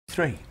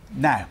Three.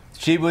 Now,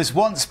 she was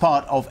once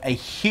part of a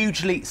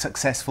hugely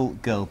successful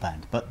girl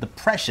band, but the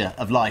pressure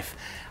of life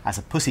as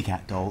a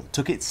pussycat doll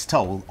took its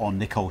toll on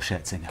Nicole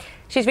Scherzinger.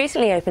 She's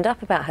recently opened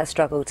up about her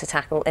struggle to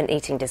tackle an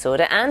eating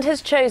disorder and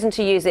has chosen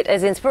to use it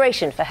as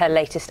inspiration for her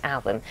latest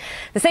album.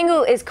 The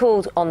single is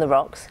called On the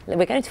Rocks.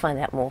 We're going to find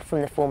out more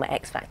from the former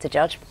X Factor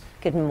judge.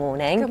 Good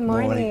morning. Good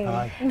morning.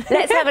 Hi.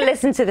 Let's have a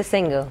listen to the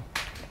single.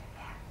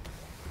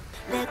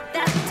 Let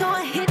that door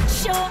hit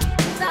your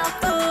I'll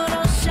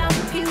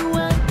Photoshop you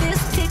up this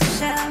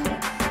picture.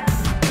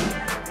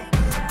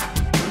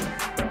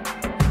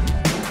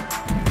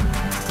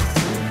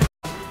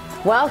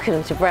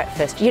 Welcome to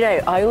breakfast. You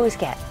know, I always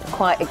get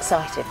quite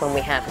excited when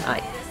we have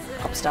like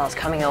pop stars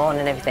coming on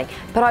and everything,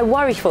 but I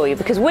worry for you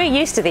because we're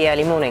used to the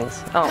early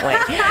mornings, aren't we?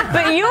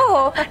 But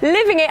you're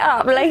living it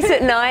up late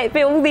at night,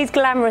 all these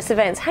glamorous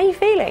events. How are you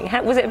feeling?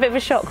 Was it a bit of a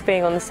shock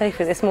being on the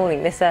sofa this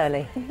morning this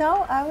early?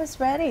 No, I was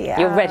ready.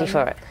 You're ready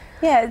for it?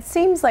 Yeah, it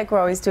seems like we're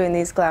always doing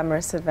these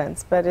glamorous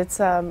events, but it's,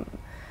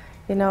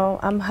 you know,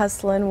 I'm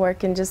hustling,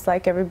 working just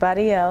like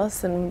everybody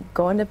else and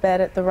going to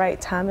bed at the right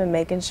time and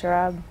making sure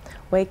I'm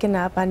waking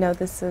up. I know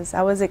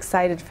I was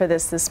excited for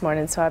this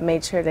morning, so I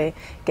made sure to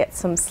get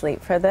some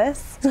sleep for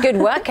this. It's good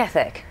work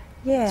ethic.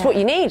 Yeah. It's what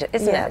you need,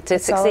 isn't it, to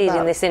succeed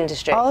in this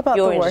industry? All about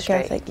your the industry.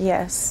 work ethic,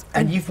 yes.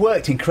 And you've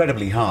worked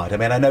incredibly hard. I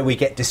mean, I know we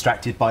get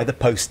distracted by the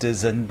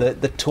posters and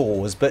the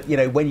tours, but, you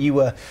know, when you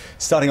were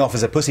starting off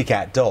as a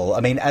pussycat doll, I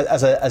mean,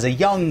 as a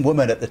young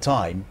woman at the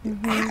time,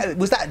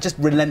 was that just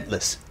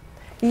relentless?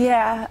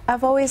 Yeah,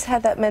 I've always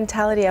had that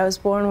mentality. I was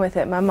born with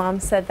it. My mom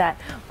said that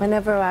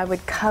whenever I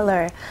would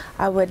color,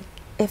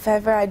 if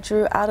ever I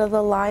drew out of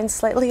the line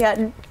slightly,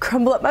 I'd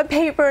crumble up my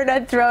paper and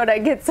I'd throw it.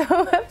 I'd get so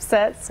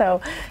upset. So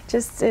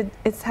just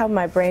it's how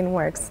my brain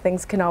works.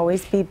 Things can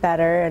always be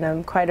better, and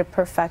I'm quite a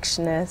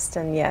perfectionist.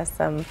 And yes,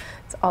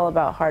 it's all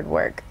about hard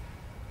work.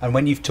 And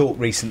when you've talked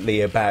recently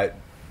about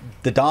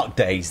the dark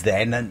days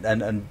then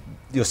and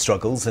your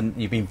struggles, and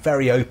you've been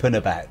very open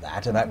about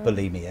that, about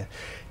bulimia,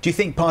 do you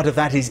think part of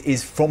that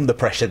is from the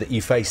pressure that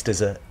you faced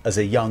as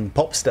a young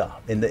pop star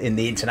in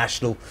the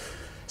international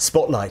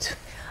spotlight?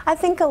 I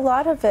think a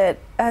lot of it,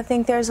 I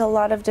think there's a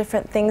lot of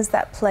different things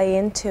that play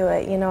into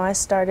it. You know, I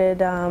started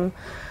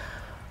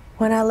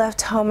when I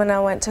left home and I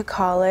went to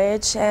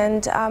college,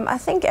 and I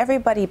think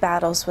everybody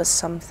battles with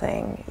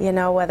something, you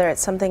know, whether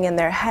it's something in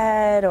their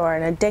head or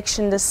an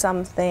addiction to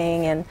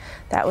something, and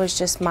that was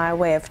just my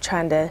way of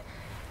trying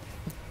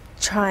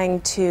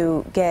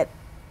to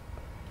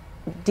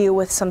deal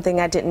with something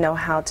I didn't know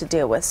how to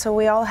deal with. So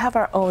we all have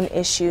our own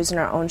issues and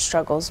our own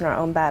struggles and our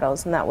own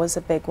battles, and that was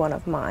a big one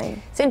of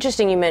mine. It's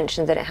interesting you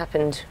mentioned that it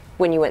happened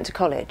when you went to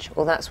college,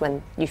 or that's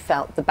when you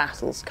felt the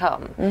battles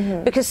come.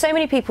 Because so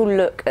many people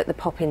look at the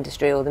pop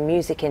industry or the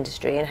music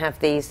industry and have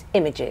these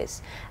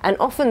images, and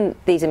often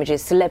these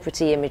images,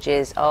 celebrity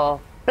images, are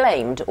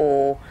blamed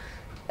or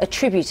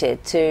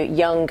attributed to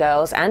young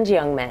girls and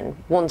young men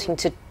wanting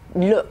to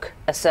look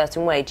a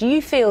certain way. Do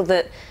you feel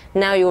that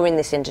now you're in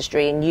this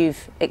industry and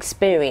you've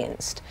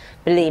experienced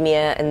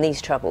bulimia and these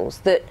troubles,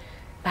 that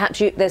perhaps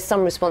there's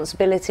some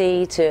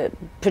responsibility to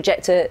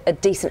project a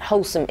decent,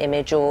 wholesome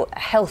image or a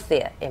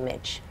healthier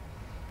image?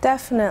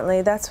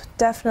 Definitely. That's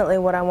definitely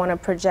what I want to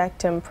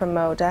project and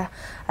promote, a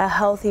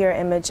healthier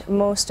image,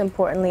 most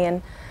importantly,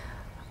 and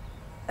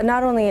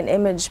not only an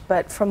image,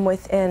 but from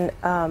within,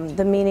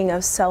 the meaning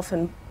of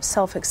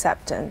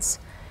self-acceptance.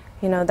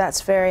 You know, that's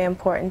very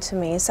important to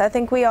me. So I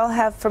think we all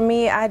have, for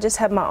me, I just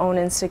have my own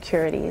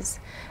insecurities.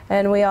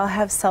 And we all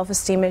have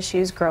self-esteem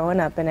issues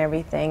growing up and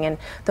everything. And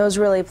those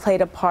really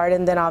played a part.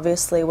 And then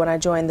obviously when I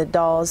joined the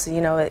Dolls,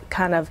 you know, it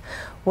kind of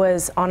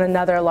was on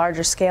another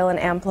larger scale and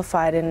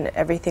amplified, and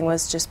everything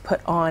was just put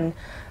on,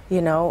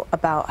 you know,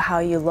 about how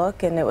you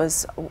look. And it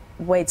was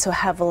weighed so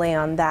heavily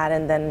on that.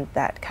 And then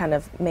that kind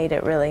of made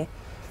it really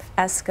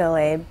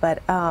escalate.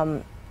 But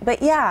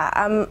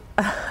yeah,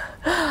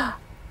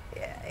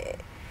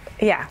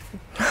 yeah.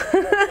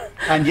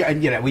 and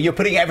you know, well, you're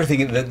putting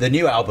everything. The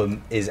new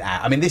album is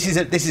out. I mean, this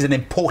is an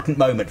important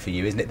moment for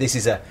you, isn't it? This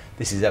is a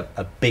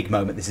big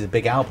moment. This is a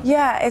big album.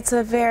 Yeah, it's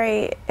a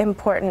very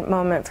important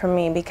moment for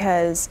me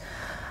because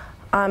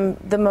I'm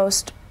the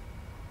most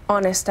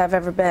honest I've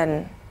ever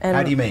been. And,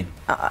 how do you mean?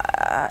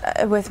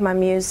 With my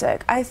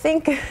music, I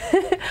think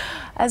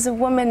as a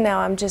woman now,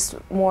 I'm just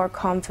more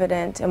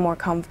confident and more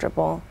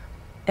comfortable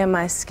in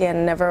my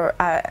skin.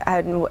 I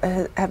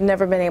have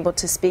never been able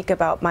to speak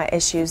about my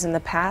issues in the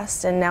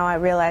past, and now I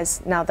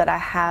realize, now that I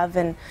have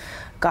and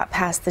got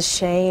past the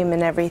shame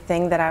and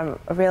everything, that I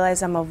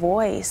realize I'm a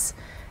voice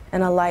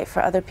and a light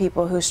for other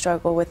people who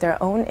struggle with their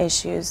own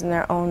issues and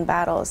their own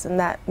battles, and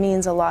that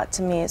means a lot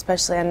to me.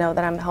 Especially, I know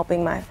that I'm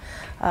helping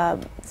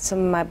some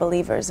of my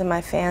believers and my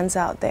fans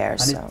out there.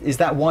 And so. Is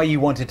that why you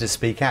wanted to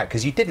speak out?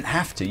 Because you didn't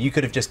have to. You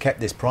could have just kept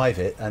this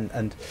private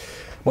and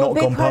Well, not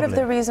a gone big part public.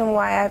 of the reason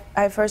why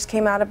I first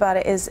came out about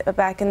it is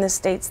back in the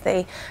States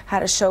they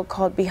had a show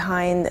called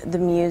Behind the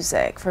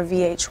Music for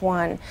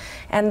VH1,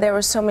 and there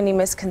were so many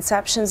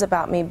misconceptions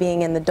about me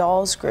being in the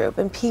Dolls group,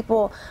 and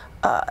people,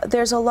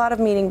 there's a lot of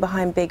meaning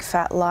behind Big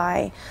Fat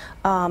Lie,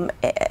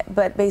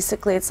 But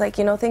basically, it's like,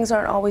 you know, things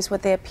aren't always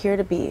what they appear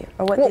to be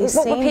or what they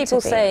seem to be. What were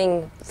people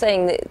saying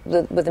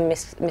that were the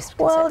misconceptions?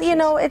 Well, you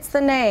know, it's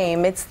the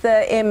name, it's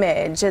the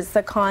image, it's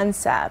the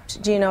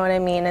concept. Do you know what I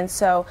mean? And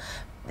so,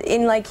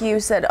 like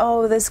you said,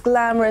 oh, this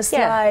glamorous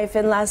life,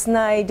 and last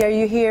night, are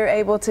you here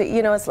able to,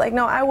 you know, it's like,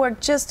 no, I work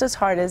just as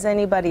hard as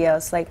anybody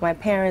else. Like my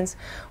parents,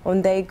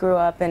 when they grew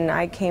up, and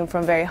I came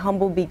from very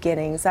humble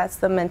beginnings. That's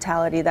the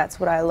mentality, that's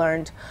what I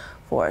learned.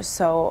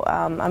 So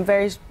I'm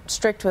very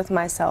strict with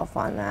myself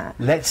on that.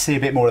 Let's see a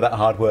bit more of that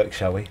hard work,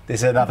 shall we?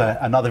 There's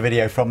another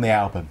video from the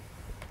album.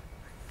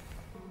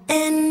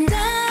 And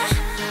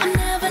I'm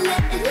never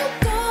letting you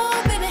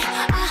go, baby.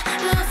 I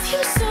love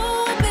you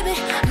so, baby.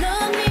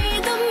 Love me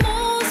the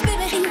most,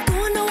 baby. Ain't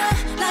going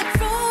nowhere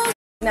like Rose.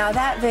 Now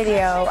that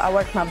video, I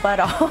worked my butt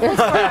off for a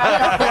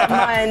couple of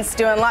months,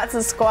 doing lots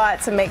of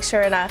squats and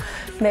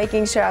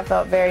making sure I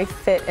felt very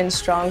fit and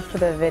strong for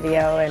the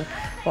video, and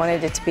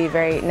wanted it to be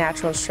very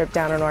natural, stripped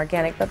down, and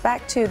organic. But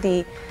back to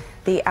the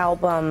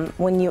album,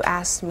 when you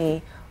asked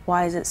me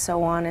why is it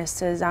so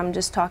honest, is I'm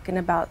just talking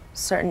about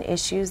certain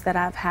issues that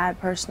I've had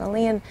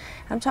personally, and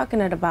I'm talking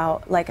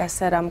about, like I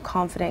said, I'm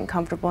confident and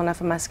comfortable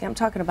enough in my skin. I'm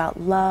talking about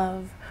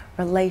love,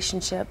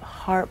 relationship,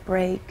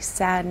 heartbreak,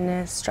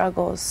 sadness,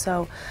 struggles.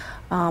 So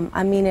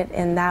I mean it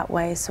in that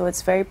way. So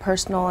it's very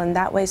personal in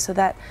that way, so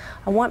that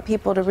I want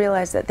people to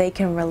realize that they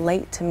can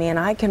relate to me and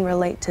I can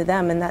relate to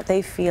them, and that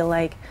they feel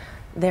like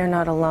they're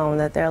not alone,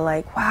 that they're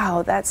like,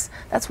 wow, that's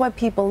why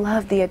people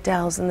love the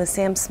Adeles and the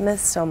Sam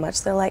Smiths so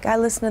much. They're like, I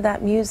listen to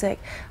that music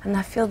and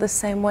I feel the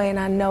same way, and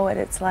I know what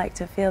it's like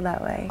to feel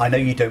that way. I know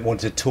you don't want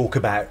to talk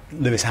about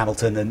Lewis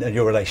Hamilton and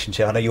your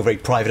relationship. I know you're very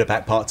private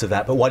about parts of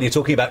that, but while you're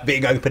talking about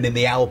being open in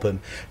the album,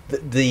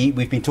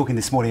 we've been talking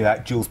this morning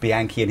about Jules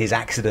Bianchi and his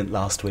accident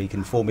last week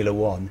in Formula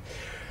One.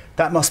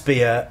 That must be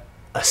a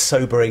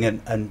sobering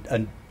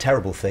and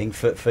terrible thing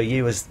for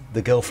you as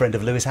the girlfriend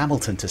of Lewis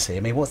Hamilton to see. I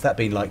mean, what's that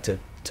been like to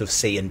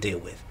see and deal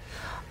with?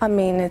 I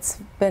mean, it's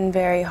been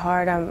very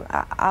hard.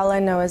 All I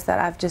know is that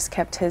I've just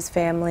kept his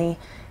family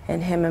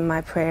and him in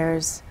my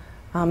prayers.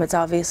 It's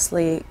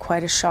obviously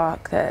quite a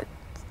shock that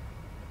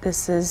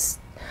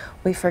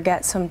we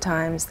forget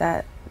sometimes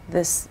that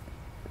this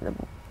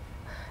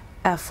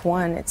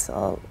F1, it's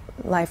a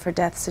life or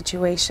death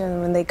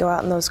situation. When they go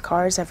out in those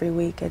cars every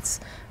week, it's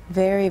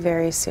very,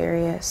 very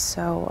serious.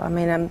 So, I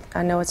mean,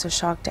 I know it's a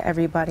shock to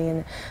everybody,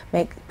 and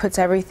puts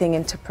everything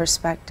into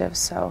perspective.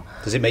 So,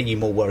 does it make you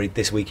more worried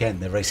this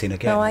weekend? They're racing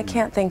again. No, I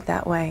can't think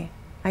that way.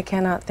 I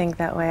cannot think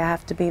that way. I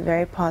have to be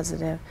very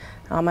positive.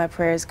 All my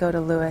prayers go to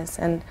Lewis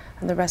and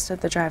the rest of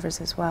the drivers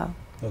as well.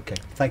 Okay.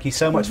 Thank you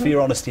so much for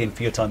your honesty and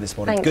for your time this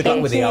morning. Thank Good you.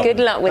 luck with the album.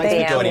 Good luck with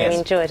the album. We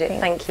enjoyed it.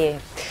 Thank you.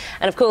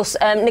 And of course,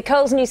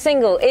 Nicole's new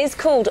single is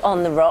called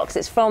On the Rocks.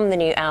 It's from the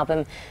new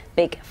album,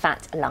 Big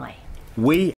Fat Lie. We